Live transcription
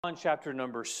John chapter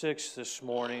number 6 this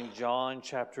morning, John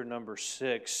chapter number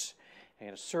 6, and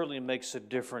it certainly makes a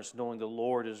difference knowing the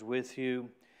Lord is with you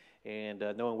and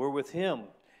knowing we're with Him.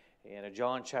 And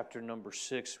John chapter number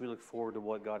 6, we look forward to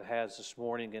what God has this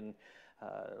morning. And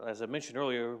as I mentioned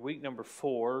earlier, week number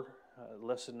 4,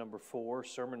 lesson number 4,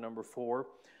 sermon number 4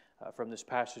 from this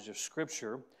passage of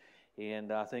Scripture.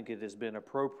 And I think it has been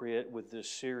appropriate with this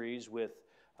series with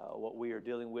what we are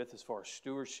dealing with as far as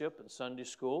stewardship and Sunday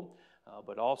school.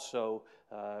 But also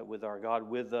with our God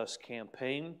With Us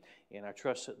campaign. And I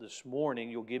trust that this morning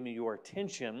you'll give me your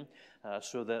attention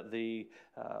so that the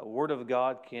Word of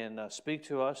God can speak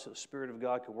to us, that the Spirit of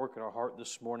God can work in our heart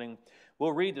this morning.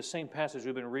 We'll read the same passage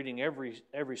we've been reading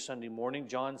every Sunday morning,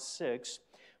 John 6.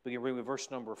 We can read with verse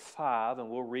number 5, and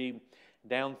we'll read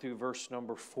down through verse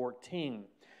number 14.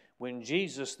 When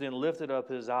Jesus then lifted up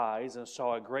his eyes and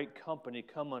saw a great company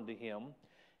come unto him,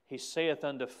 he saith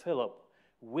unto Philip,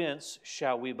 Whence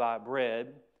shall we buy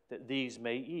bread that these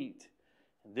may eat?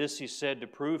 And this he said to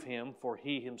prove him, for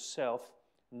he himself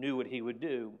knew what he would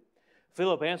do.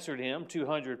 Philip answered him,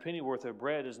 200 pennyworth of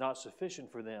bread is not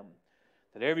sufficient for them,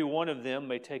 that every one of them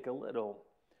may take a little.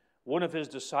 One of his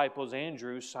disciples,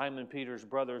 Andrew, Simon Peter's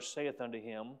brother, saith unto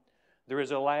him, There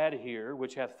is a lad here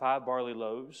which hath 5 barley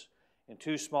loaves and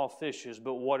 2 small fishes,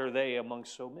 but what are they among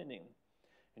so many?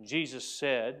 And Jesus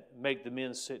said, Make the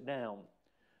men sit down.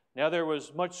 Now there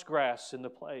was much grass in the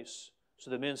place, so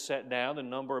the men sat down, in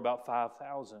number about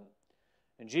 5,000.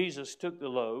 And Jesus took the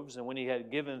loaves, and when he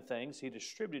had given thanks, he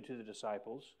distributed to the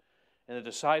disciples, and the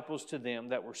disciples to them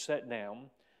that were set down,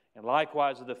 and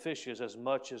likewise of the fishes as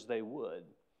much as they would.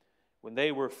 When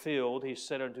they were filled, he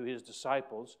said unto his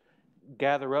disciples,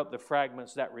 Gather up the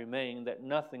fragments that remain, that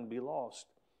nothing be lost.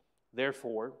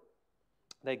 Therefore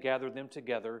they gathered them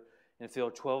together, and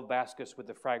filled 12 baskets with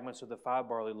the fragments of the 5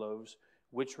 barley loaves,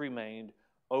 which remained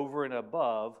over and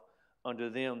above unto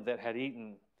them that had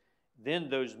eaten. Then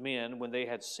those men, when they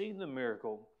had seen the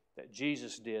miracle that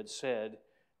Jesus did, said,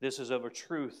 This is of a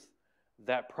truth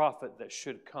that prophet that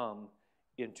should come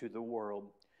into the world.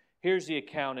 Here's the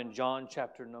account in John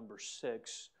chapter number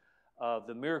 6 of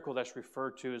the miracle that's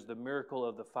referred to as the miracle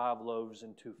of the 5 loaves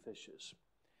and 2 fishes.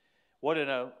 What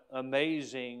an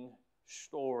amazing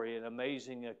story, an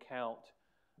amazing account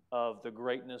of the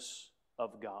greatness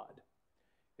of God.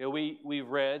 You know, we've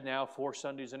read now 4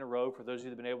 Sundays in a row, for those of you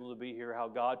that have been able to be here, how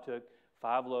God took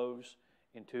 5 loaves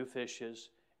and 2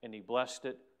 fishes, and he blessed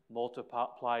it,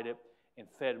 multiplied it, and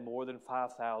fed more than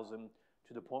 5,000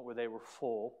 to the point where they were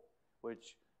full,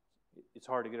 which it's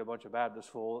hard to get a bunch of Baptists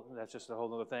full. That's just a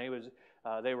whole other thing. It was,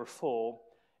 they were full,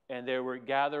 and they were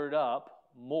gathered up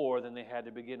more than they had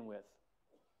to begin with.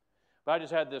 But I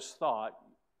just had this thought,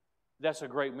 that's a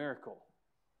great miracle.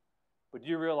 But do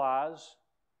you realize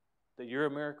that you're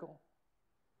a miracle?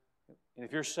 And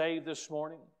if you're saved this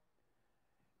morning,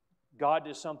 God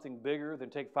did something bigger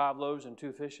than take 5 loaves and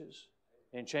 2 fishes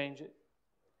and change it.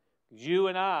 You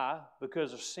and I,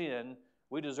 because of sin,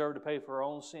 we deserve to pay for our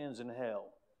own sins in hell.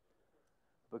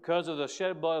 Because of the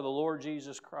shed blood of the Lord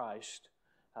Jesus Christ,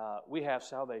 we have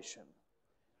salvation.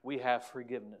 We have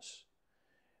forgiveness.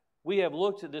 We have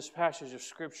looked at this passage of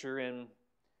Scripture, and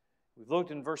we've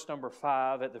looked in verse number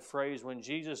 5 at the phrase, when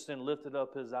Jesus then lifted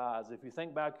up his eyes. If you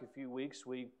think back a few weeks,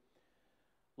 we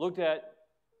looked at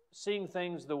seeing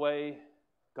things the way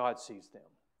God sees them.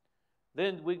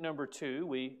 Then week number 2,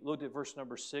 we looked at verse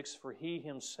number 6, for he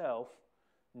himself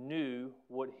knew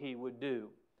what he would do.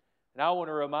 And I want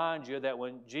to remind you that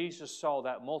when Jesus saw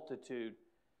that multitude,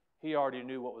 he already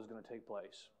knew what was going to take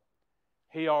place.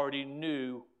 He already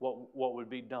knew what would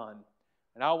be done.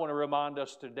 And I want to remind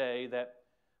us today that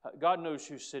God knows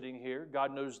who's sitting here.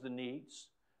 God knows the needs.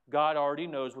 God already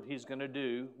knows what he's going to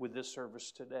do with this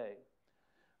service today.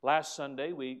 Last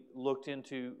Sunday, we looked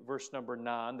into verse number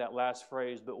 9, that last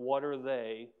phrase, but what are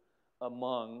they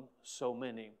among so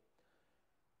many?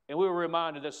 And we were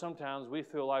reminded that sometimes we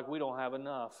feel like we don't have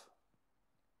enough.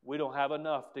 We don't have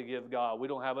enough to give God. We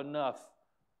don't have enough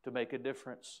to make a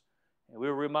difference. And we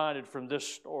were reminded from this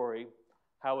story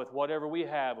how with whatever we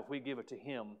have, if we give it to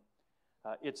him,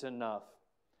 it's enough.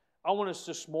 I want us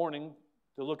this morning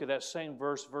to look at that same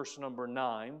verse, verse number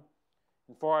 9.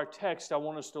 And for our text, I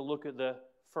want us to look at the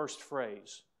first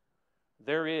phrase.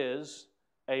 There is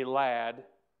a lad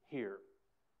here.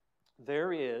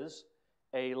 There is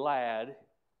a lad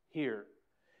here.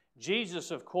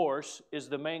 Jesus, of course, is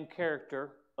the main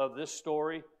character of this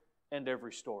story and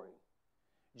every story.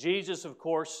 Jesus, of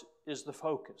course, is the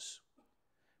focus.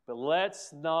 But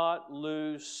let's not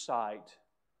lose sight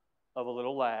of a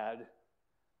little lad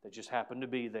that just happened to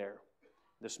be there.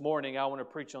 This morning, I want to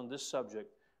preach on this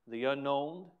subject, the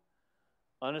unknown,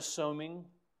 unassuming,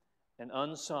 an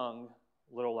unsung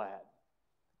little lad.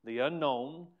 The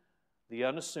unknown, the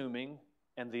unassuming,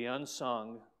 and the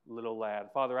unsung little lad.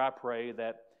 Father, I pray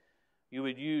that you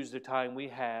would use the time we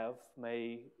have.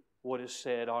 May what is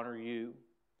said honor you.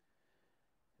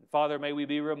 Father, may we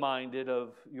be reminded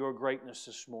of your greatness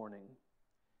this morning.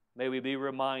 May we be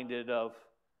reminded of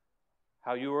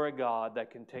how you are a God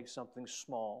that can take something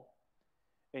small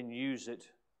and use it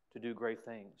to do great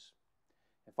things.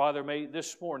 And Father, may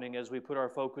this morning, as we put our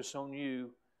focus on you,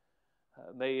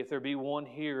 may if there be one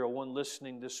here or one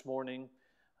listening this morning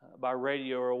by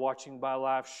radio or watching by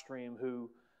live stream who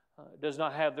does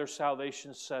not have their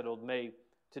salvation settled, may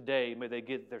they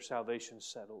get their salvation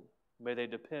settled. May they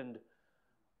depend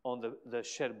on the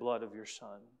shed blood of your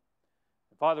Son.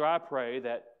 And Father, I pray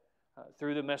that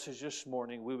through the message this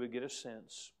morning, we would get a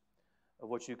sense of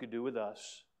what you could do with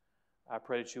us. I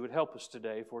pray that you would help us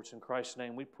today, for it's in Christ's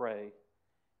name we pray.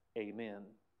 Amen.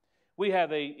 We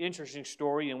have an interesting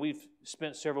story, and we've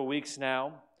spent several weeks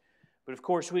now. But of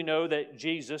course, we know that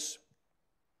Jesus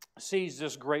sees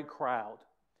this great crowd.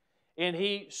 And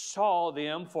he saw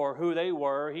them for who they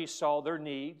were. He saw their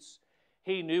needs.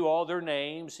 He knew all their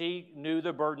names. He knew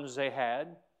the burdens they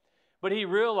had. But he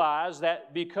realized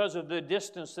that because of the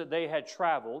distance that they had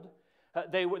traveled,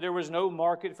 there was no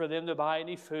market for them to buy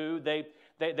any food.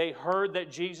 They heard that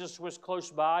Jesus was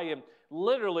close by, and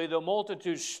literally the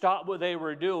multitude stopped what they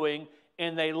were doing,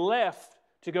 and they left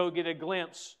to go get a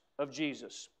glimpse of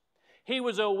Jesus. He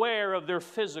was aware of their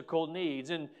physical needs.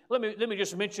 And let me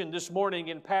just mention this morning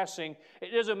in passing,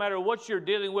 it doesn't matter what you're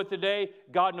dealing with today,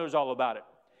 God knows all about it.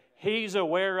 He's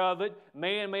aware of it.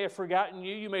 Man may have forgotten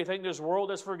you. You may think this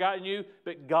world has forgotten you,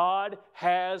 but God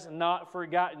has not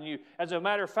forgotten you. As a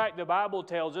matter of fact, the Bible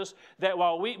tells us that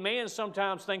while man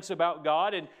sometimes thinks about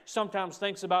God and sometimes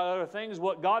thinks about other things,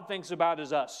 what God thinks about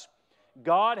is us.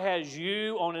 God has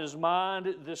you on His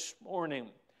mind this morning.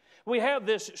 We have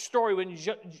this story when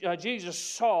Jesus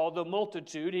saw the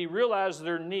multitude. He realized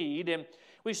their need, and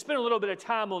we spent a little bit of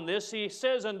time on this. He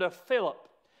says unto Philip,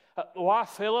 why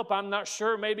Philip? I'm not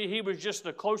sure. Maybe he was just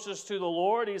the closest to the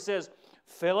Lord. He says,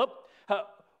 Philip,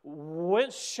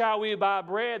 whence shall we buy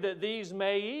bread that these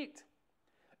may eat?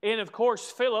 And of course,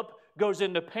 Philip goes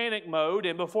into panic mode,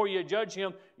 and before you judge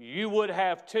him, you would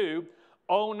have too.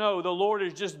 Oh no, the Lord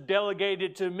has just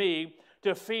delegated to me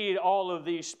to feed all of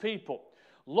these people.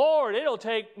 Lord, it'll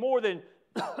take more than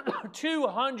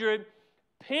 200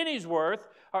 pennies worth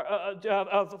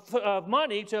of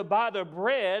money to buy the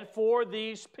bread for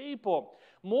these people.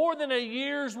 More than a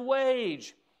year's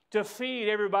wage to feed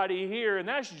everybody here. And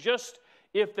that's just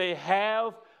if they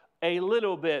have a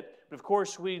little bit. But of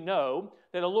course, we know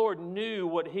that the Lord knew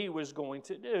what He was going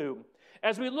to do.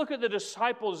 As we look at the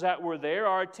disciples that were there,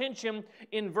 our attention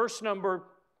in verse number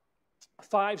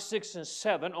 5, 6, and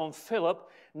 7 on Philip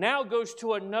now goes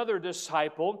to another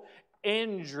disciple,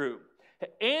 Andrew.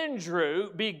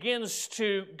 Andrew begins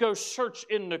to go search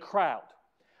in the crowd.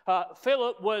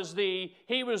 Philip was the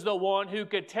one who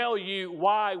could tell you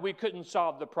why we couldn't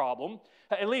solve the problem.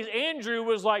 At least Andrew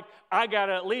was like, I got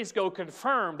to at least go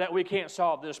confirm that we can't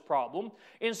solve this problem.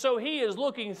 And so he is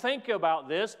looking, think about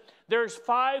this. There's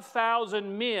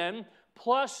 5,000 men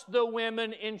plus the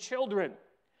women and children.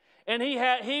 And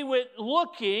he went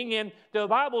looking, and the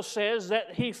Bible says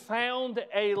that he found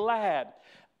a lad.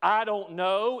 I don't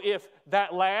know if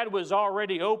that lad was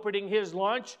already opening his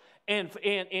lunch and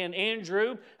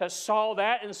Andrew saw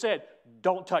that and said,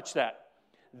 don't touch that.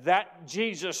 That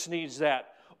Jesus needs that.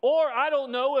 Or I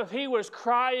don't know if he was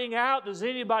crying out, does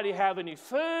anybody have any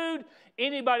food?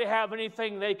 Anybody have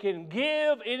anything they can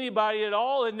give? Anybody at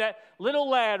all? And that little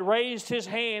lad raised his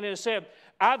hand and said,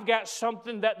 I've got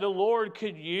something that the Lord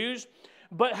could use.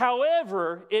 But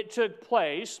however it took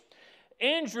place,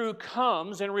 Andrew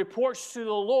comes and reports to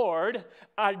the Lord,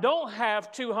 I don't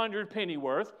have 200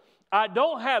 pennyworth. I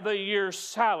don't have a year's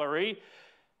salary.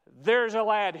 There's a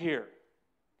lad here.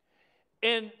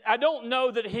 And I don't know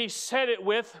that he said it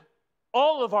with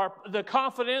all of the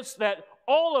confidence that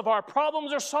all of our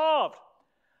problems are solved.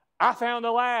 I found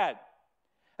a lad.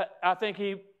 I think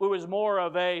it was more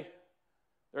of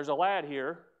there's a lad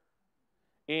here,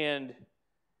 and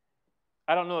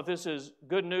I don't know if this is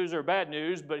good news or bad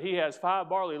news, but he has 5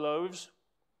 barley loaves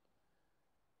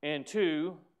and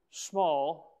 2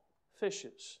 small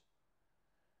fishes.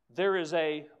 There is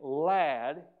a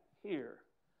lad here.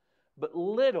 But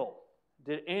little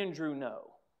did Andrew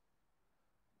know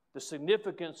the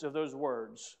significance of those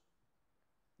words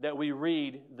that we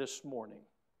read this morning.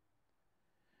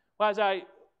 Well, as I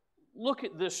look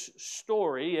at this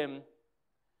story and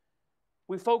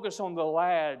we focus on the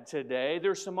lad today,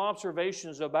 there's some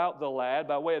observations about the lad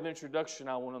by way of introduction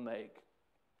I want to make.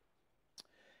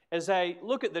 As I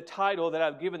look at the title that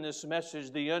I've given this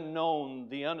message, The Unknown,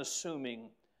 the Unassuming,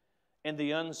 and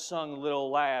the Unsung Little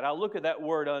Lad, I look at that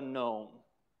word unknown.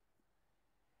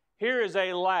 Here is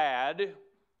a lad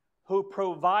who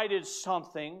provided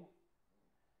something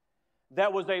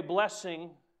that was a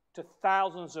blessing to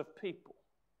thousands of people.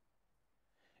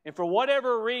 And for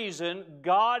whatever reason,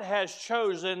 God has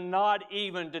chosen not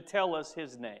even to tell us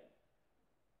his name.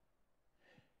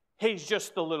 He's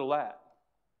just the little lad.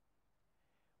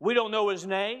 We don't know his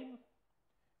name.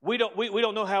 We don't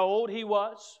know how old he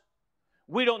was.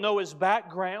 We don't know his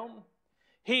background.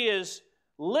 He is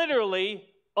literally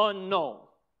unknown.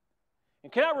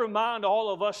 And can I remind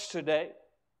all of us today,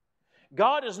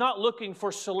 God is not looking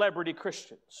for celebrity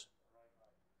Christians.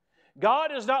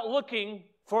 God is not looking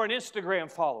for an Instagram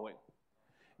following.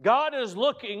 God is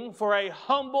looking for a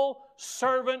humble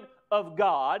servant of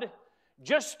God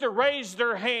just to raise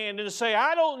their hand and say,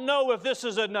 I don't know if this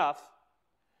is enough,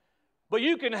 but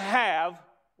you can have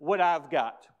what I've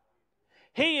got.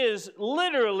 He is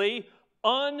literally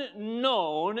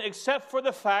unknown except for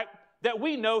the fact that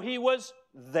we know he was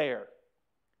there.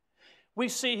 We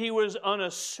see he was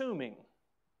unassuming.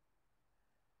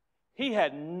 He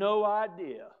had no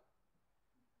idea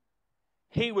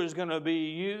he was going to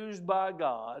be used by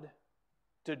God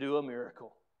to do a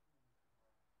miracle.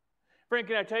 Friend,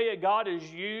 can I tell you, God is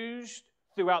used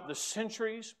throughout the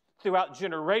centuries, throughout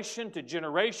generation to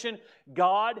generation.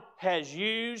 God has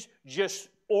used just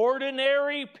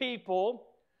ordinary people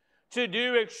to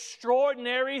do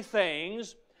extraordinary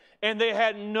things, and they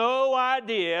had no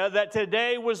idea that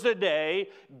today was the day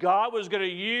God was going to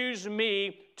use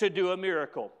me to do a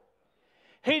miracle.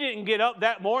 He didn't get up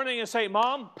that morning and say,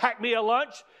 Mom, pack me a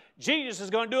lunch. Jesus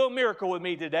is going to do a miracle with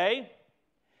me today.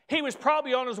 He was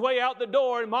probably on his way out the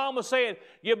door, and Mom was saying,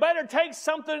 you better take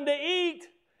something to eat,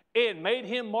 and made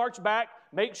him march back,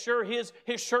 make sure his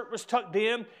shirt was tucked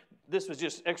in. This was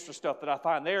just extra stuff that I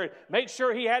find there. Make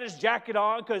sure he had his jacket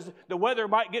on because the weather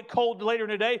might get cold later in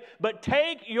the day. But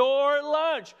take your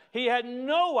lunch. He had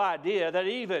no idea that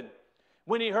even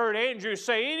when he heard Andrew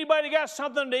say, anybody got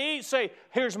something to eat? Say,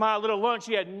 here's my little lunch.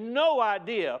 He had no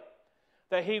idea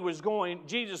that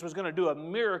Jesus was going to do a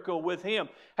miracle with him.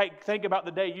 Hey, think about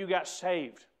the day you got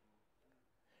saved.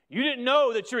 You didn't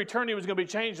know that your eternity was going to be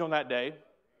changed on that day.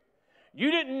 You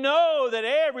didn't know that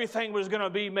everything was going to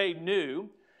be made new.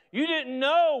 You didn't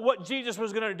know what Jesus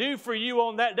was going to do for you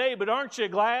on that day, but aren't you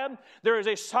glad there is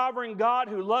a sovereign God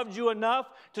who loved you enough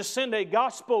to send a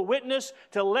gospel witness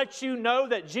to let you know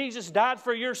that Jesus died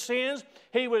for your sins?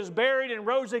 He was buried and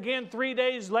rose again 3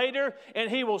 days later, and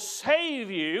he will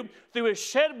save you through his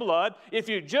shed blood if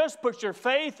you just put your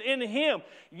faith in him.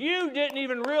 You didn't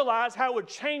even realize how it would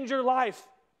change your life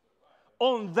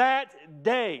on that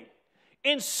day.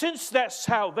 And since that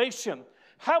salvation,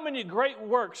 how many great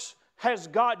works has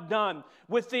God done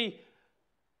with the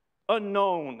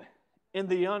unknown and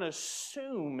the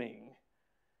unassuming?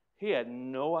 He had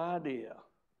no idea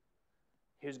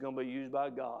he was going to be used by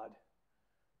God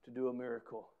to do a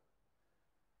miracle.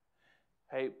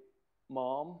 Hey,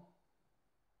 Mom,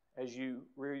 as you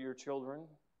rear your children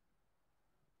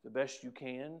the best you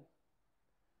can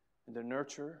in the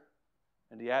nurture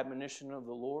and the admonition of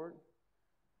the Lord.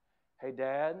 Hey,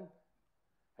 Dad,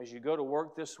 as you go to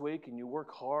work this week and you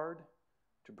work hard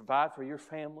to provide for your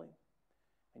family,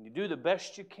 and you do the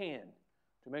best you can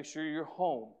to make sure your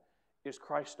home is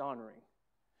Christ-honoring,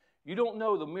 you don't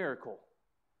know the miracle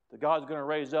that God's going to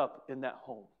raise up in that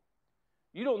home.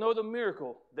 You don't know the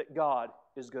miracle that God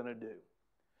is going to do.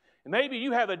 And maybe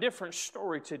you have a different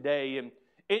story today,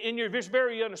 and you're just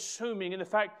very unassuming in the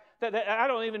fact that I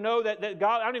don't even know that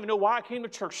God, I don't even know why I came to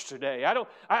church today. I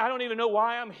don't even know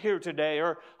why I'm here today,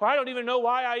 or I don't even know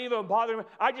why I even bothered.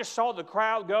 I just saw the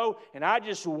crowd go, and I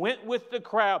just went with the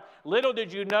crowd. Little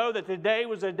did you know that today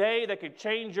was a day that could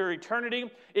change your eternity.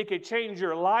 It could change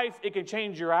your life. It could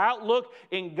change your outlook.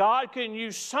 And God can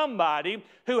use somebody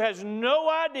who has no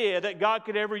idea that God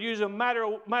could ever use them.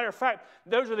 Matter of fact,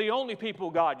 those are the only people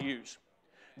God used.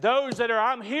 Those that are,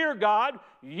 I'm here, God,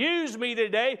 use me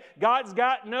today. God's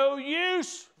got no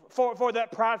use for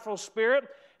that prideful spirit.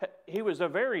 He was a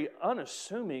very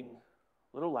unassuming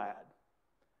little lad.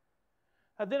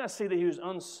 And then I see that he was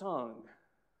unsung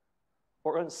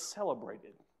or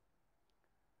uncelebrated.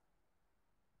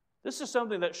 This is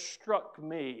something that struck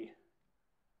me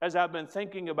as I've been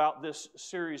thinking about this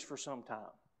series for some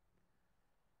time.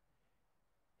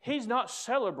 He's not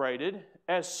celebrated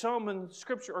as some in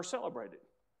Scripture are celebrated.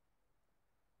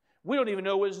 We don't even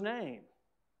know his name.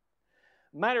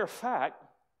 Matter of fact,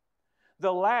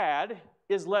 the lad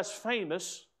is less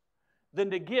famous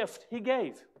than the gift he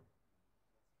gave.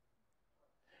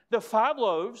 the 5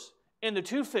 loaves and the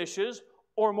 2 fishes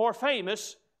are more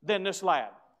famous than this lad.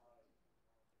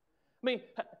 I mean,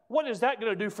 what is that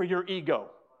going to do for your ego?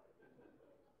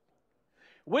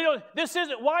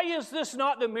 Why is this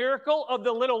not the miracle of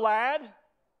the little lad?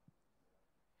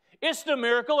 It's the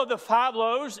miracle of the 5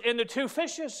 loaves and the 2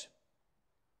 fishes.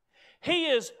 He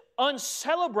is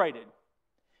uncelebrated.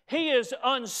 He is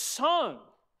unsung.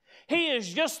 He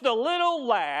is just the little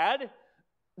lad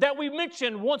that we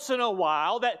mention once in a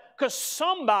while, because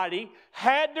somebody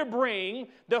had to bring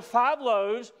the 5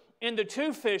 loaves and the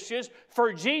 2 fishes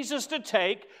for Jesus to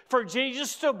take, for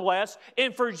Jesus to bless,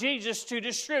 and for Jesus to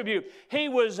distribute. He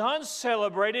was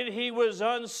uncelebrated. He was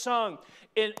unsung.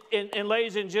 And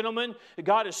ladies and gentlemen,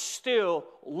 God is still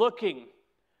looking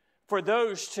for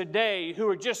those today who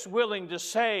are just willing to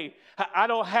say, I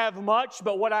don't have much,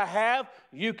 but what I have,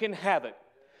 you can have it.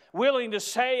 Willing to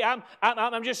say, I'm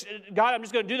just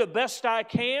going to do the best I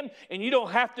can, and you don't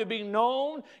have to be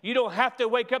known. You don't have to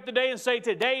wake up today and say,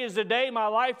 today is the day my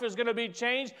life is going to be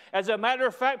changed. As a matter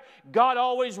of fact, God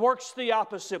always works the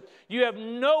opposite. You have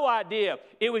no idea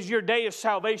it was your day of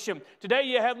salvation. Today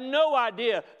you have no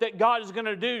idea that God is going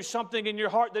to do something in your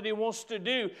heart that He wants to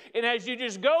do. And as you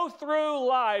just go through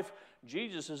life,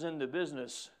 Jesus is in the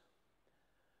business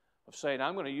of saying,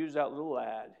 I'm going to use that little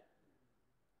lad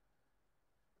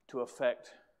to affect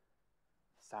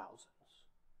thousands.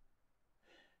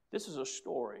 This is a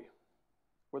story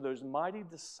where those mighty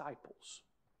disciples,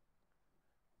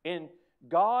 and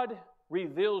God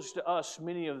reveals to us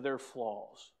many of their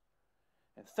flaws.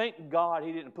 And thank God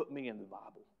He didn't put me in the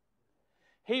Bible.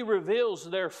 He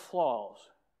reveals their flaws.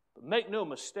 But make no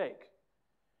mistake,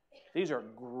 these are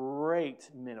great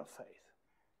men of faith.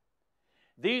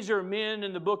 These are men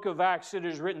in the book of Acts, it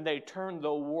is written, they turned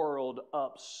the world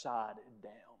upside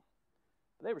down.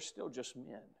 They were still just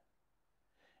men.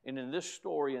 And in this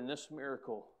story, in this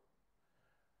miracle,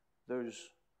 those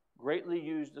greatly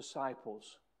used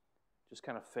disciples just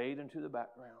kind of fade into the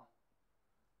background.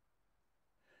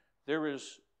 There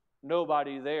is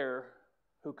nobody there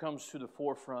who comes to the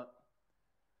forefront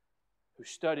who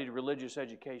studied religious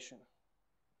education.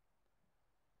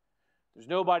 There's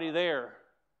nobody there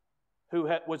who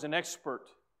was an expert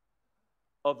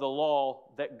of the law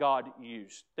that God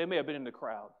used. They may have been in the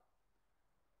crowd.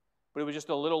 But it was just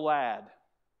a little lad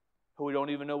who we don't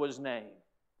even know his name,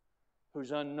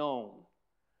 who's unknown,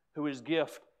 whose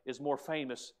gift is more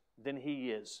famous than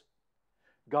he is.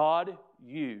 God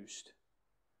used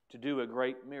to do a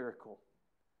great miracle.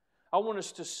 I want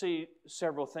us to see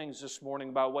several things this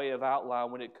morning by way of outline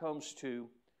when it comes to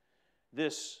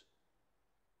this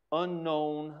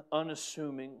unknown,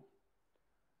 unassuming,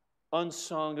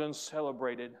 unsung,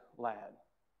 uncelebrated lad.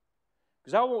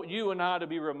 Because I want you and I to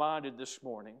be reminded this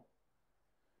morning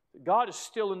that God is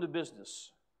still in the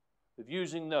business of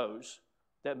using those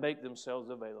that make themselves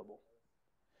available.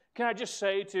 Can I just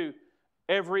say to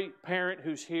every parent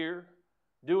who's here,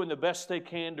 doing the best they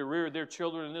can to rear their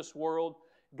children in this world,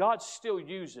 God still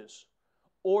uses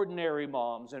ordinary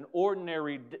moms and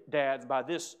ordinary dads by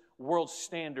this world's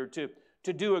standard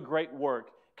to do a great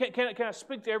work. Can I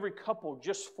speak to every couple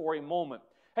just for a moment?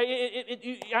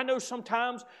 Hey, I know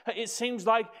sometimes it seems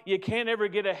like you can't ever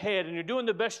get ahead and you're doing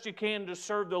the best you can to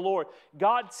serve the Lord.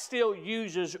 God still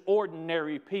uses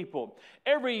ordinary people.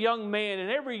 Every young man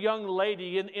and every young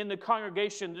lady in the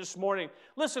congregation this morning,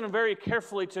 listen very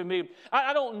carefully to me.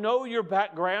 I don't know your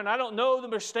background. I don't know the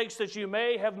mistakes that you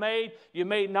may have made, you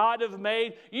may not have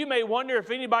made. You may wonder if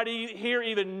anybody here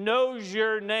even knows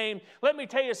your name. Let me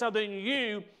tell you something.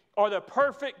 You are the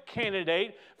perfect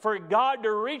candidate for God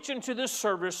to reach into this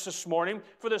service this morning,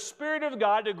 for the Spirit of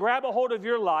God to grab a hold of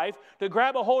your life, to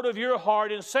grab a hold of your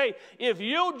heart and say, if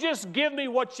you'll just give me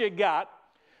what you got,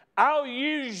 I'll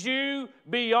use you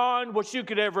beyond what you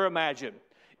could ever imagine.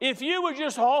 If you would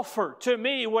just offer to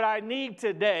me what I need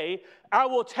today, I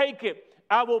will take it,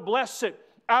 I will bless it,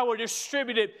 I will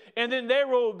distribute it, and then there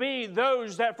will be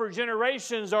those that for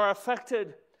generations are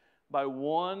affected by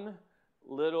one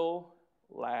little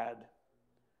lad.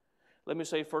 Let me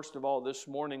say first of all this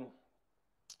morning,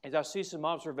 as I see some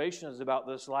observations about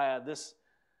this lad,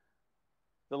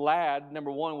 the lad, number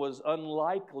one, was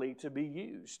unlikely to be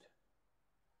used.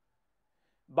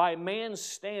 By man's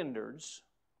standards,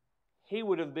 he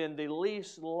would have been the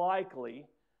least likely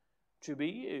to be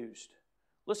used.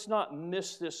 Let's not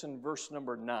miss this in verse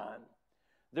number 9.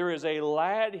 There is a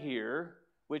lad here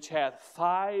which hath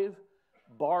 5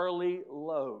 barley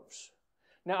loaves.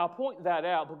 Now, I'll point that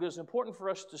out because it's important for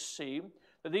us to see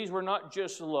that these were not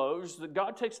just loaves, that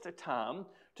God takes the time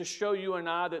to show you and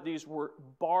I that these were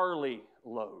barley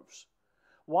loaves.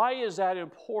 Why is that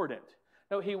important?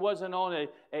 No, he wasn't on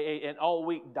an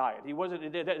all-wheat diet. He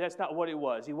wasn't. That's not what it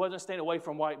was. He wasn't staying away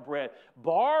from white bread.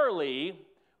 Barley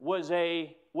was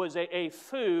a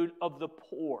food of the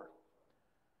poor.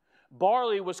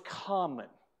 Barley was common.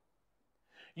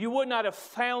 You would not have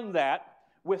found that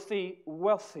with the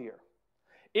wealthier.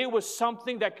 It was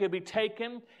something that could be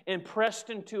taken and pressed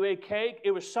into a cake.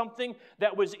 It was something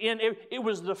that was it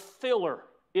was the filler,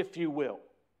 if you will.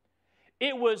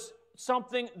 It was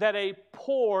something that a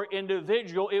poor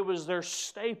individual, it was their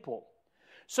staple.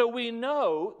 So we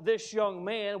know this young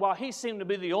man, while he seemed to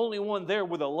be the only one there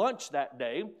with a lunch that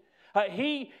day,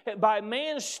 by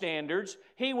man's standards,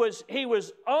 he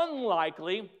was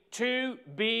unlikely to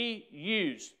be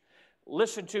used.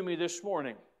 Listen to me this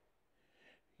morning.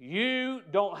 You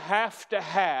don't have to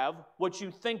have what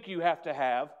you think you have to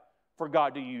have for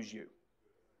God to use you.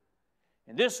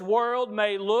 And this world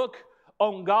may look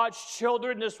on God's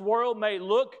children, this world may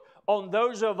look on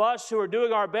those of us who are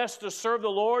doing our best to serve the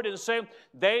Lord and say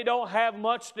they don't have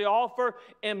much to offer.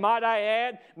 And might I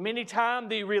add, many times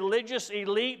the religious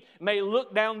elite may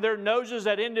look down their noses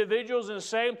at individuals and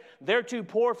say they're too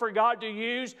poor for God to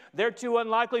use, they're too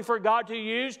unlikely for God to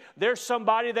use, there's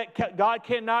somebody that God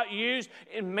cannot use.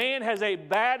 And man has a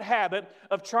bad habit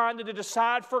of trying to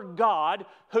decide for God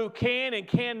who can and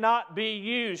cannot be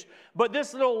used. But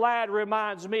this little lad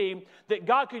reminds me that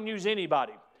God can use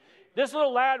anybody. This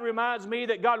little lad reminds me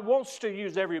that God wants to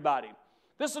use everybody.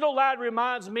 This little lad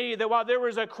reminds me that while there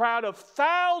was a crowd of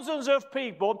thousands of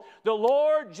people, the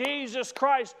Lord Jesus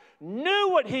Christ knew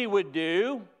what He would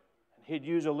do. He'd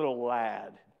use a little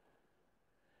lad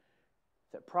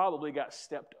that probably got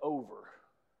stepped over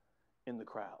in the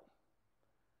crowd.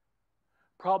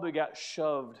 Probably got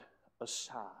shoved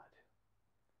aside.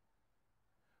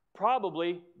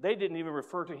 Probably they didn't even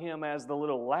refer to him as the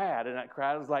little lad in that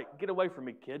crowd. It was like, get away from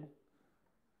me, kid.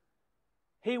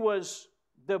 He was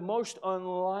the most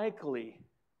unlikely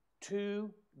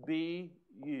to be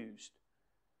used.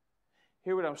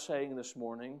 Hear what I'm saying this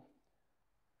morning.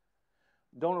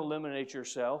 Don't eliminate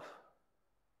yourself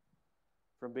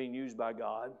from being used by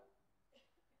God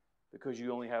because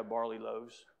you only have barley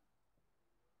loaves.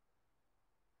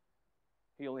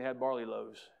 He only had barley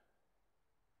loaves.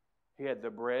 He had the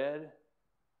bread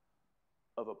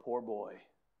of a poor boy.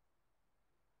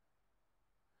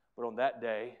 But on that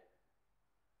day,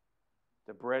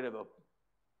 the bread of a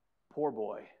poor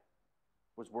boy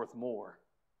was worth more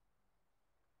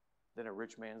than a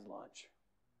rich man's lunch.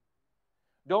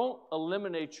 Don't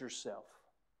eliminate yourself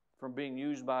from being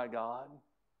used by God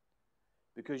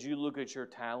because you look at your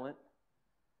talent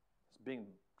as being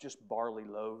just barley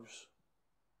loaves.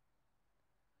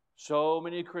 So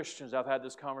many Christians, I've had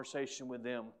this conversation with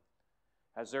them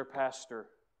as their pastor.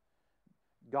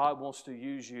 God wants to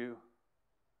use you.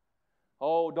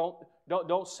 Oh,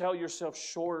 don't sell yourself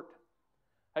short.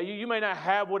 You may not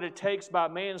have what it takes by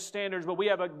man's standards, but we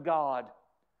have a God.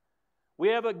 We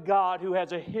have a God who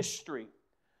has a history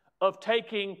of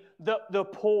taking the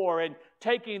poor and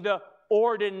taking the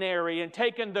ordinary and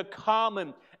taking the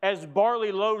common as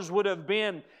barley loaves would have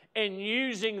been and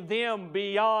using them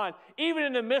beyond. Even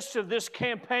in the midst of this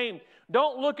campaign,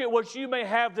 don't look at what you may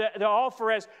have to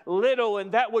offer as little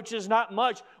and that which is not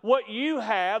much. What you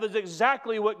have is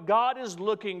exactly what God is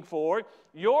looking for.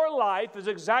 Your life is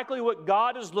exactly what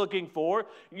God is looking for.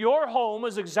 Your home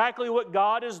is exactly what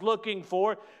God is looking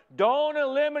for. Don't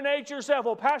eliminate yourself.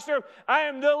 Well, Pastor, I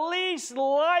am the least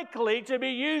likely to be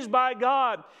used by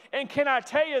God. And can I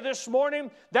tell you this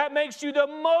morning, that makes you the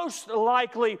most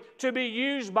likely to be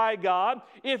used by God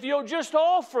if you'll just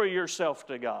offer yourself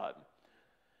to God.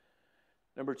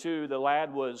 Number two, the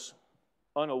lad was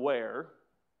unaware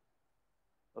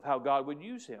of how God would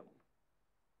use him.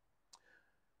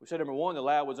 We said, number one, the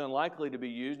lad was unlikely to be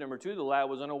used. Number two, the lad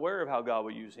was unaware of how God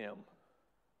would use him.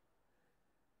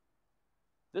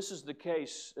 This is the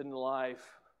case in the life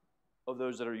of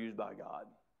those that are used by God.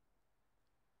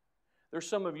 There's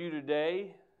some of you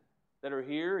today that are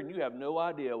here and you have no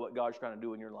idea what God's trying to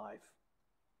do in your life.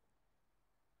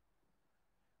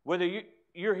 Whether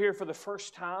you're here for the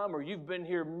first time or you've been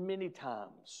here many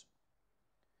times,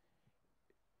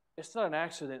 it's not an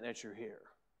accident that you're here.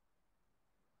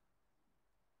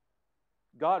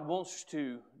 God wants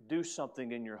to do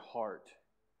something in your heart.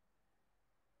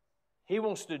 He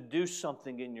wants to do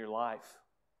something in your life.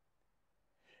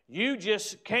 You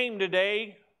just came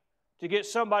today to get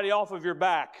somebody off of your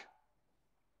back.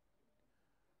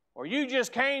 Or you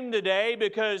just came today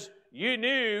because you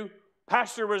knew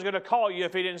Pastor was going to call you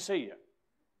if he didn't see you.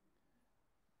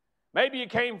 Maybe you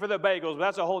came for the bagels, but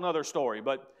that's a whole other story.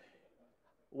 But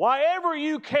why ever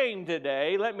you came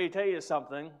today, let me tell you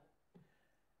something.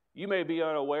 You may be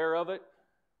unaware of it,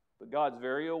 But God's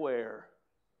very aware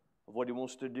of what He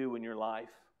wants to do in your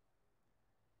life.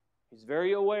 He's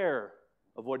very aware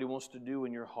of what He wants to do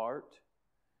in your heart.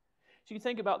 So you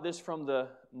think about this from the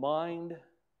mind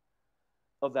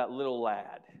of that little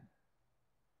lad.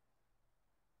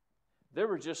 There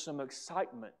was just some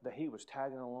excitement that he was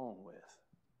tagging along with.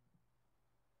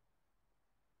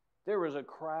 There was a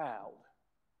crowd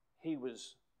he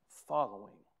was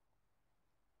following.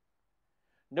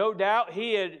 No doubt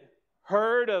he had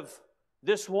heard of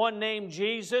this one named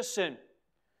Jesus, and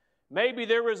maybe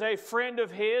there was a friend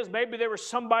of his, maybe there was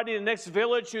somebody in the next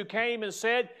village who came and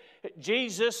said,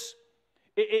 Jesus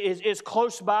is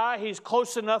close by, He's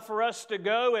close enough for us to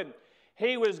go, and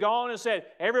he was gone and said,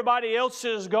 everybody else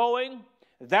is going,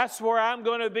 that's where I'm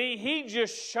going to be. He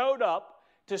just showed up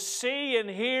to see and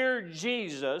hear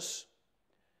Jesus.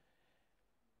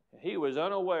 He was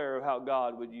unaware of how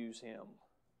God would use him.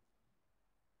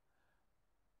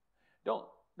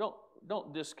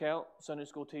 Don't discount Sunday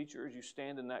school teachers. You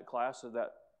stand in that class of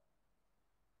that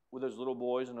with those little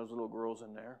boys and those little girls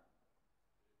in there.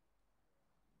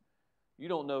 You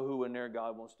don't know who in there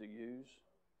God wants to use.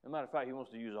 As a matter of fact, He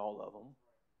wants to use all of them.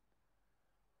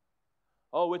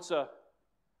 Oh, it's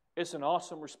an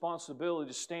awesome responsibility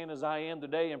to stand as I am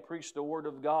today and preach the Word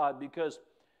of God, because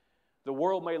the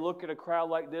world may look at a crowd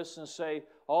like this and say,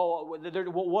 oh,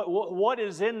 what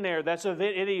is in there that's of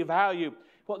any value?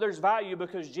 Well, there's value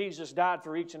because Jesus died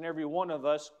for each and every one of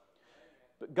us.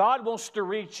 But God wants to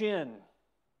reach in.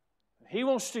 He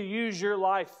wants to use your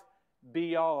life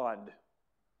beyond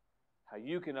how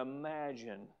you can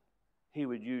imagine He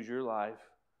would use your life.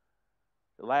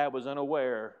 The lad was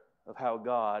unaware of how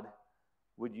God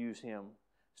would use him.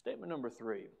 Statement number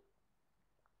 3.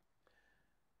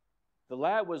 The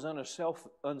lad was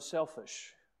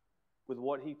unselfish with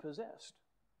what he possessed.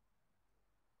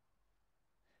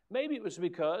 Maybe it was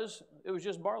because it was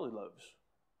just barley loaves.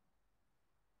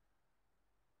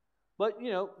 But,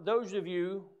 those of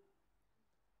you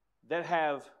that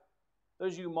have,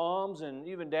 those of you moms and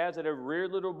even dads that have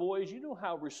reared little boys, you know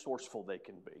how resourceful they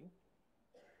can be.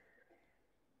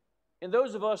 And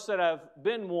those of us that have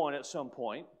been one at some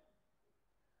point,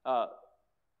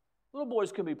 little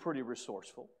boys can be pretty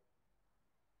resourceful.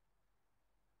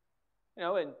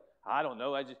 And I don't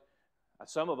know,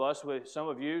 some of us,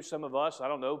 I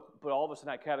don't know, put all of us in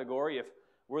that category. If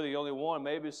we're the only one,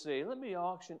 maybe say, let me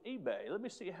auction eBay. Let me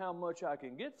see how much I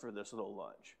can get for this little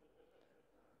lunch.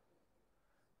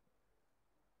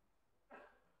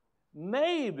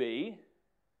 Maybe,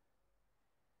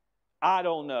 I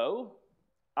don't know,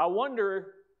 I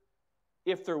wonder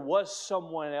if there was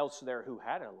someone else there who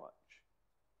had a lunch.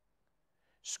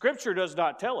 Scripture does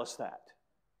not tell us that.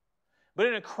 But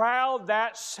in a crowd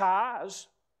that size,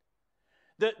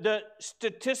 the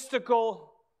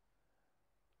statistical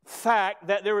fact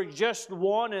that there was just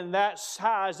one in that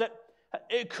size, that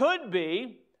it could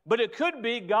be, but it could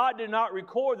be God did not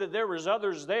record that there was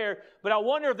others there. But I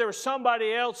wonder if there was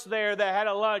somebody else there that had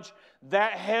a lunch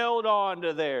that held on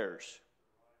to theirs.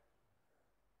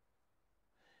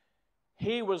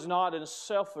 He was not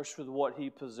unselfish with what he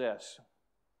possessed.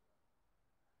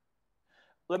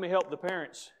 Let me help the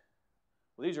parents.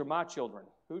 Well, these are my children.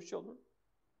 Whose children?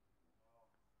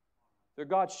 They're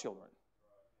God's children.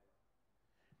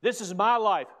 This is my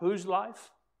life. Whose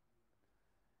life?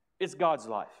 It's God's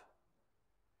life.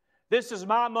 This is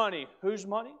my money. Whose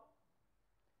money?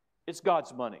 It's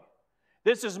God's money.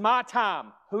 This is my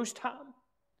time. Whose time?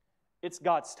 It's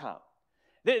God's time.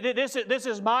 This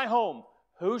is my home.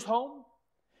 Whose home?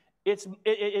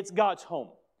 It's God's home.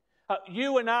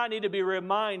 You and I need to be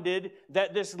reminded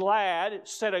that this lad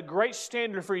set a great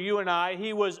standard for you and I.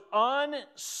 He was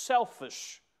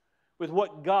unselfish with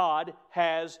what God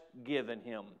has given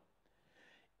him.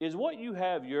 Is what you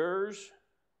have yours,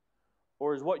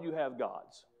 or is what you have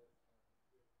God's?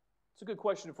 It's a good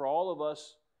question for all of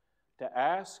us to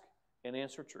ask and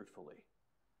answer truthfully.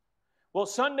 Well,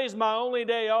 Sunday's my only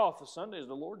day off. Sunday's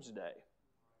the Lord's day.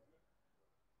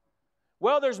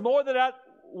 Well, there's more than that.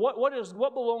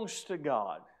 What belongs to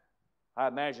God? I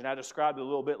imagine I described it a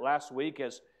little bit last week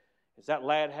as that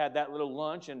lad had that little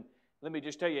lunch, and let me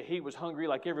just tell you, he was hungry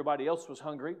like everybody else was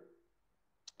hungry.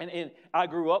 And I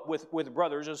grew up with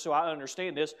brothers, and so I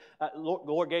understand this. The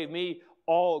Lord gave me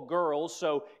all girls,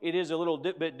 so it is a little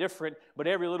bit different, but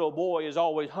every little boy is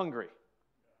always hungry.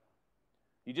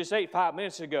 You just ate 5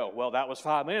 minutes ago. Well, that was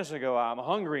 5 minutes ago. I'm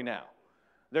hungry now.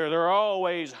 They're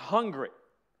always hungry.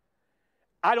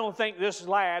 I don't think this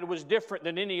lad was different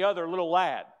than any other little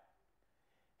lad.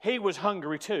 He was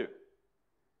hungry too.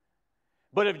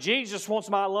 But if Jesus wants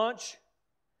my lunch,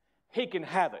 he can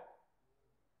have it.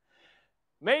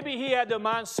 Maybe he had the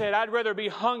mindset, I'd rather be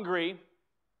hungry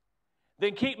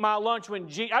than keep my lunch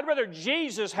I'd rather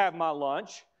Jesus have my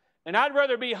lunch, and I'd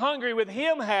rather be hungry with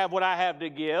Him have what I have to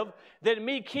give than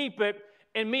me keep it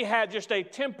and me have just a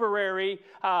temporary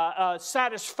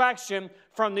satisfaction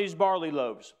from these barley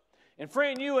loaves. And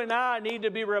friend, you and I need to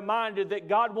be reminded that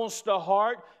God wants the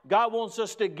heart. God wants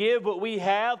us to give what we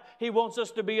have. He wants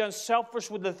us to be unselfish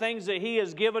with the things that He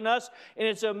has given us. And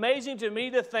it's amazing to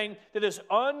me to think that this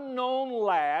unknown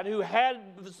lad who had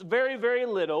very, very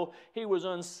little, he was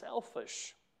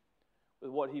unselfish with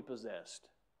what he possessed.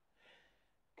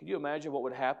 Can you imagine what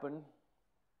would happen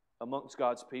amongst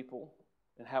God's people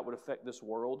and how it would affect this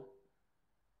world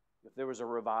if there was a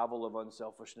revival of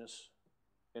unselfishness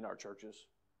in our churches?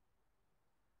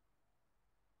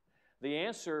 The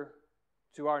answer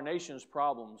to our nation's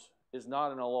problems is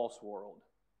not in a lost world.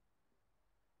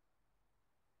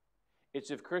 It's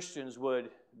if Christians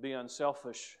would be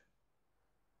unselfish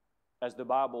as the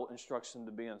Bible instructs them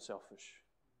to be unselfish.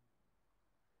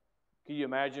 Can you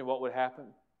imagine what would happen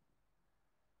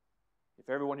if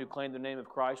everyone who claimed the name of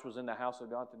Christ was in the house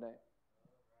of God today?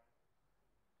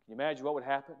 Can you imagine what would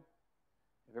happen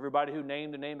if everybody who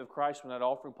named the name of Christ when that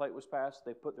offering plate was passed,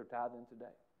 they put their tithe in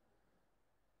today?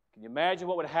 Can you imagine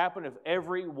what would happen if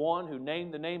everyone who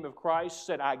named the name of Christ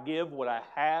said, I give what I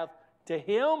have to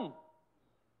Him?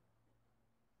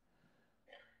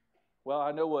 Well,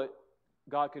 I know what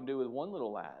God can do with one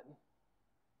little lad.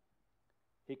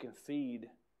 He can feed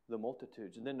the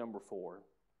multitudes. And then number 4,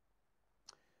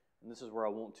 and this is where I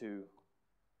want to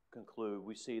conclude,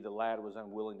 we see the lad was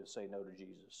unwilling to say no to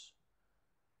Jesus.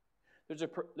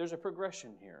 There's a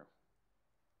progression here.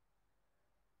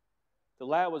 The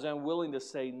lad was unwilling to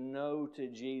say no to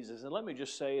Jesus. And let me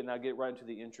just say, and I'll get right into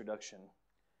the introduction,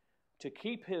 to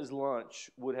keep his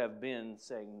lunch would have been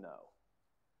saying no.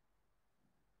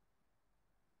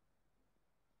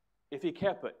 If he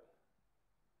kept it,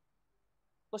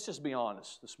 let's just be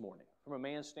honest this morning. From a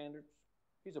man's standards,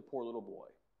 he's a poor little boy.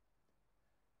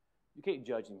 You can't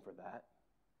judge him for that.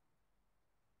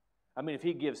 I mean, if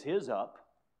he gives his up,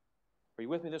 are you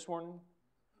with me this morning?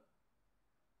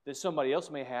 That somebody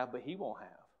else may have, but he won't have.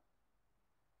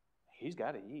 He's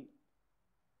got to eat.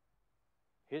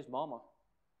 His mama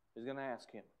is going to ask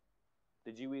him,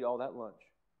 did you eat all that lunch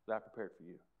that I prepared for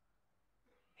you?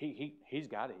 He's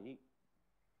got to eat.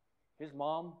 His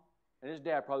mom and his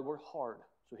dad probably worked hard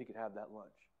so he could have that lunch.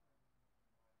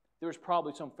 There was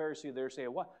probably some Pharisee there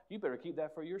saying, what? You better keep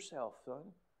that for yourself, son.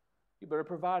 You better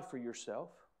provide for yourself.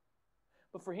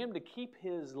 But for him to keep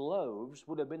his loaves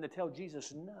would have been to tell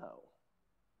Jesus no.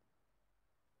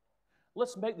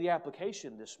 Let's make the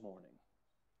application this morning.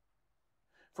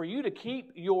 For you to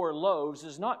keep your loaves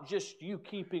is not just you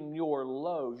keeping your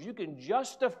loaves. You can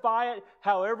justify it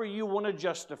however you want to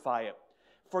justify it.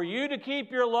 For you to keep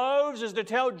your loaves is to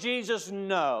tell Jesus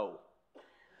no.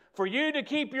 For you to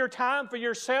keep your time for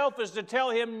yourself is to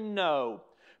tell Him no.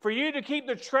 For you to keep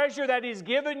the treasure that He's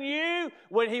given you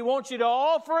when He wants you to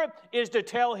offer it is to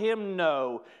tell Him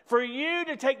no. For you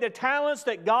to take the talents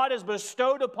that God has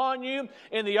bestowed upon you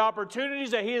and the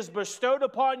opportunities that He has bestowed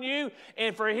upon you,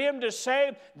 and for Him to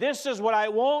say, this is what I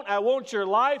want your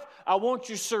life, I want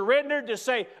you surrendered, to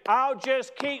say, I'll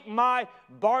just keep my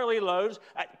barley loaves.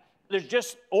 There's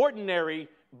just ordinary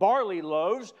barley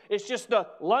loaves. It's just the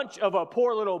lunch of a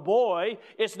poor little boy.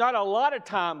 It's not a lot of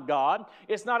time, God.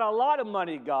 It's not a lot of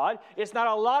money, God. It's not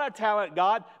a lot of talent,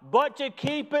 God. But to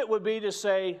keep it would be to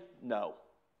say no.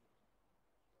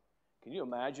 Can you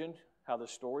imagine how the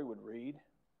story would read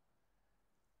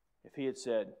if he had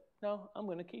said, no, I'm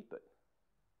going to keep it?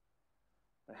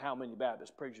 And how many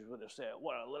Baptist preachers would have said,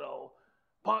 what a little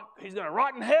punk, he's going to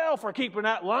rot in hell for keeping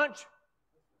that lunch.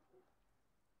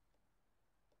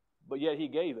 But yet he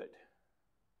gave it.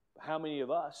 How many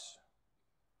of us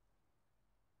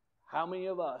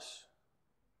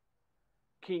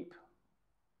keep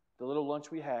the little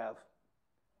lunch we have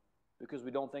because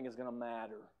we don't think it's going to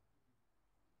matter?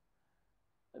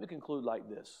 Let me conclude like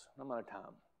this. I'm out of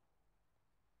time.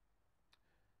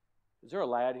 Is there a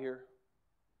lad here?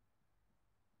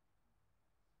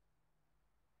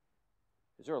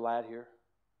 Is there a lad here?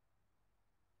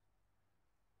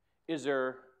 Is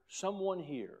there someone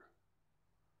here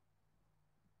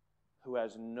who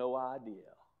has no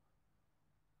idea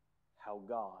how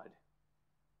God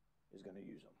is going to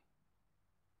use them?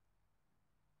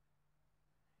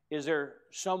 Is there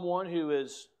someone who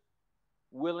is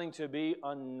willing to be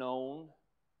unknown?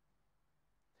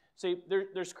 See,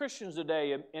 there's Christians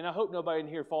today, and I hope nobody in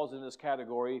here falls in this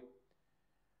category,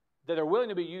 that are willing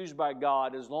to be used by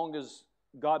God as long as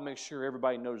God makes sure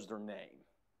everybody knows their name.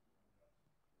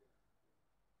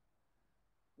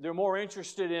 they're more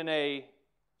interested in a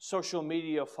social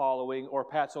media following or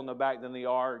pats on the back than they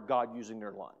are God using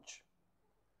their lunch.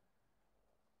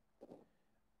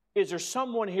 Is there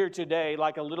someone here today,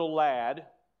 like a little lad,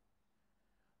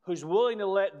 who's willing to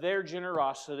let their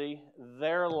generosity,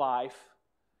 their life,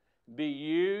 be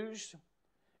used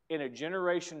in a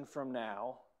generation from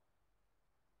now?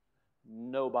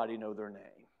 Nobody know their name.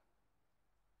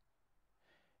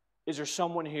 Is there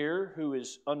someone here who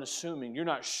is unassuming? You're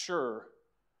not sure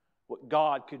what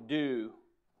God could do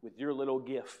with your little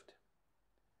gift.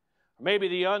 Or maybe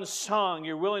the unsung,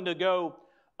 you're willing to go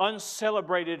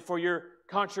uncelebrated for your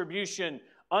contribution,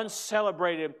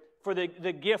 uncelebrated for the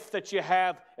gift that you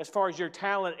have as far as your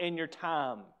talent and your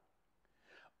time.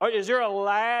 Or is there a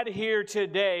lad here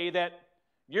today that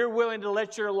you're willing to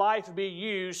let your life be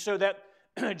used so that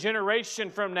a generation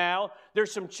from now,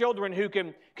 there's some children who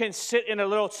can sit in a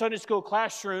little Sunday school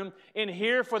classroom and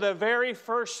hear for the very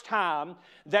first time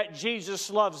that Jesus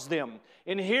loves them,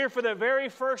 and hear for the very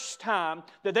first time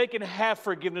that they can have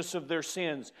forgiveness of their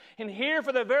sins, and hear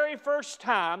for the very first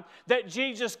time that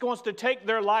Jesus wants to take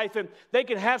their life and they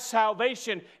can have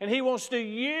salvation and He wants to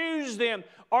use them.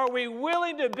 Are we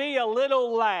willing to be a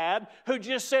little lad who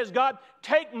just says, God,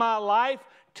 take my life,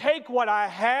 take what I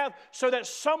have, so that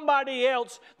somebody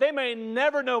else, they may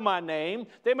never know my name,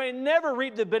 they may never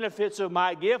reap the benefits of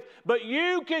my gift, but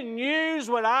you can use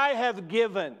what I have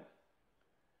given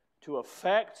to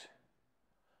affect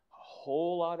a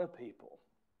whole lot of people.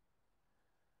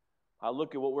 I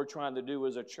look at what we're trying to do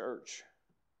as a church,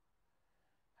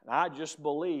 and I just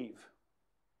believe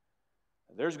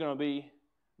that there's going to be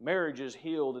marriages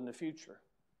healed in the future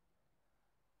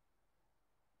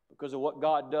because of what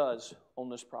God does on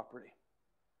this property.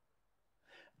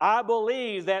 I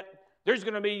believe that there's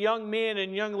going to be young men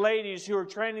and young ladies who are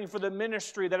training for the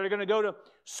ministry that are going to go to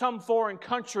some foreign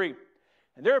country.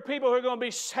 And there are people who are going to be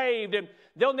saved, and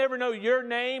they'll never know your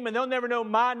name, and they'll never know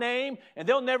my name, and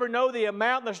they'll never know the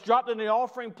amount that's dropped in the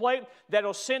offering plate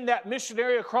that'll send that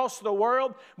missionary across the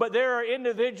world. But there are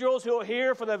individuals who will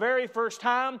hear for the very first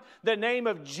time the name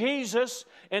of Jesus,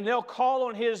 and they'll call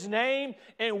on His name,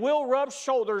 and we'll rub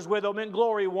shoulders with them in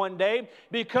glory one day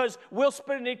because we'll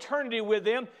spend an eternity with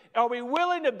them. Are we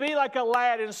willing to be like a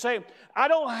lad and say, I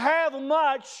don't have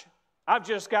much, I've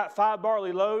just got 5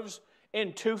 barley loaves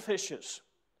and 2 fishes.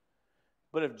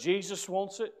 But if Jesus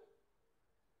wants it,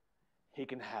 He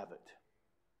can have it.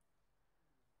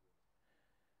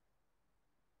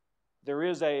 There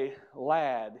is a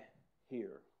lad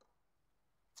here.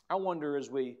 I wonder as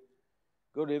we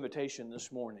go to invitation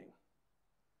this morning,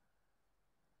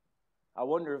 I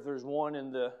wonder if there's one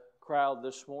in the crowd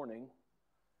this morning.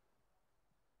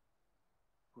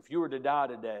 If you were to die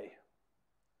today,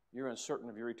 you're uncertain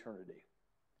of your eternity.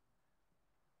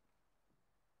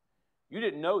 You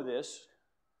didn't know this.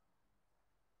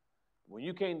 When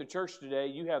you came to church today,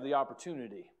 you have the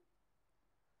opportunity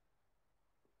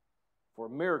for a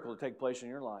miracle to take place in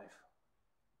your life.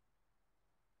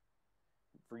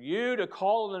 For you to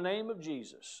call on the name of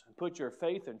Jesus and put your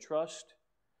faith and trust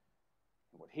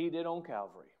in what He did on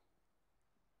Calvary.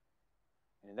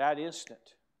 And in that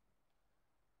instant,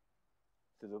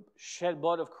 through the shed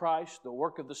blood of Christ, the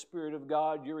work of the Spirit of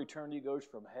God, your eternity goes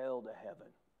from hell to heaven.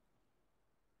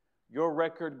 Your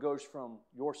record goes from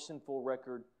your sinful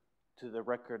record to the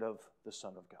record of the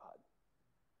Son of God.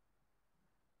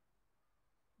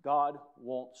 God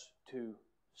wants to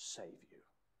save you.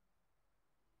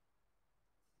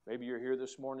 Maybe you're here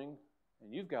this morning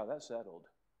and you've got that settled.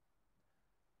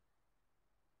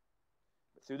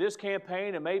 But through this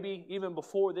campaign, and maybe even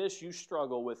before this, you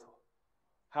struggle with,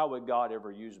 how would God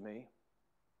ever use me?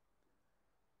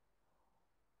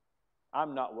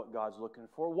 I'm not what God's looking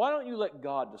for. Why don't you let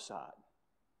God decide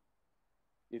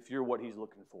if you're what He's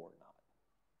looking for or not?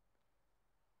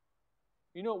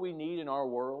 You know what we need in our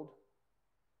world?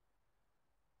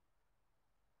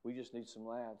 We just need some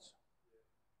lads.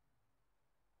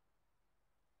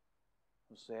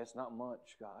 We'll say, it's not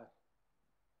much, God,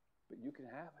 but you can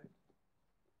have it.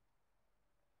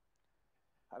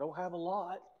 I don't have a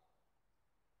lot,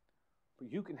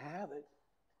 but you can have it.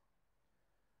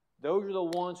 Those are the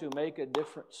ones who make a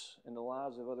difference in the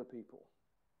lives of other people.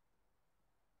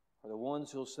 Are the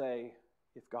ones who'll say,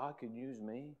 if God can use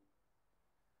me,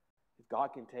 if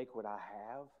God can take what I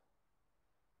have,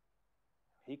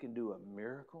 He can do a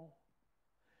miracle.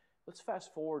 Let's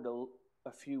fast forward to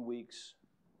a few weeks.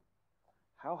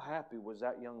 How happy was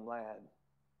that young lad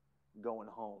going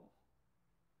home?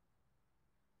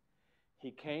 He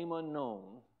came unknown,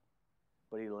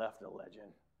 but he left a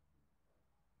legend.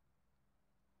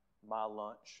 My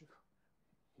lunch.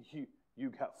 You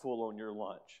got full on your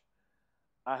lunch.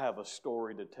 I have a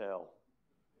story to tell.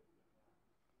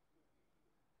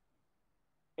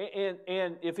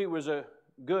 And if he was a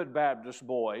good Baptist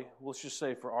boy, let's just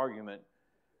say for argument,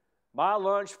 my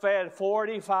lunch fed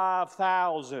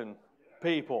 45,000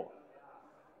 people.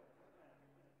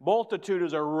 Multitude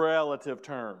is a relative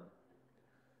term.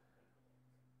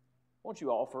 Won't you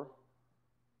offer?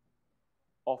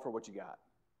 Offer what you got.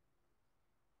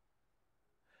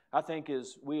 I think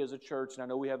as we as a church, and I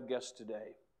know we have guests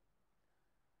today,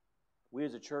 we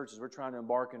as a church, as we're trying to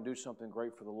embark and do something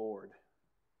great for the Lord.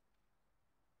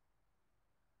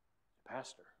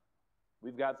 Pastor,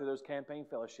 we've got through those campaign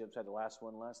fellowships, had the last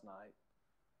one last night.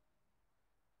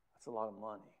 That's a lot of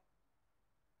money.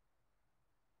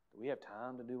 Do we have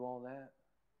time to do all that?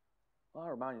 Well, I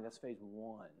remind you, that's phase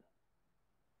 1.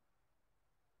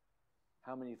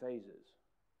 How many phases?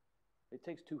 It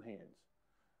takes 2 hands.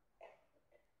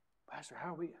 Pastor,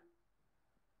 how are we?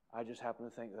 I just happen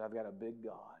to think that I've got a big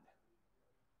God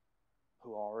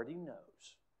who already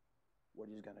knows what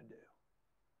He's going to do.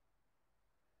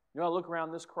 You know, I look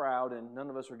around this crowd and none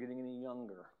of us are getting any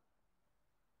younger.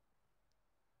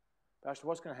 Pastor,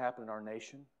 what's going to happen in our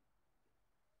nation?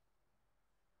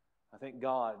 I think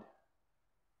God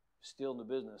is still in the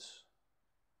business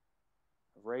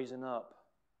of raising up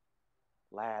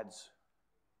lads.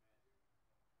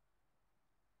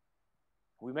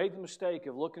 We made the mistake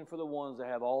of looking for the ones that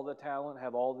have all the talent,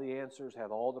 have all the answers,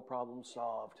 have all the problems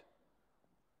solved.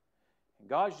 And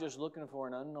God's just looking for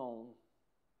an unknown,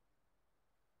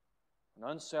 an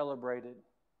uncelebrated,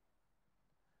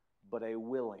 but a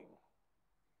willing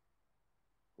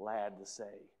lad to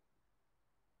say,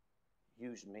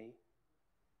 use me.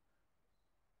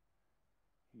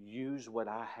 Use what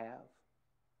I have.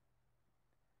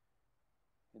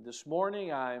 And this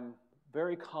morning I'm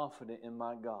very confident in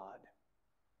my God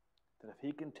that if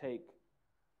He can take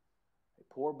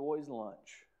a poor boy's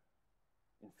lunch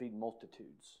and feed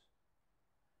multitudes,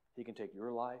 He can take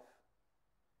your life,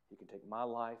 He can take my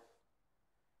life,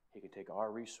 He can take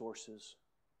our resources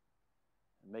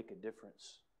and make a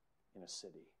difference in a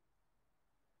city,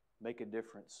 make a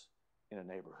difference in a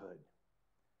neighborhood,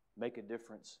 make a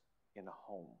difference in a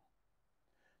home.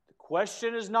 The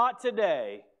question is not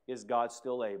today, is God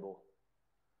still able?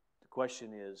 The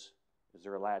question is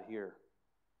there a lad here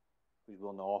who's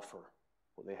willing to offer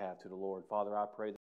what they have to the Lord? Father, I pray that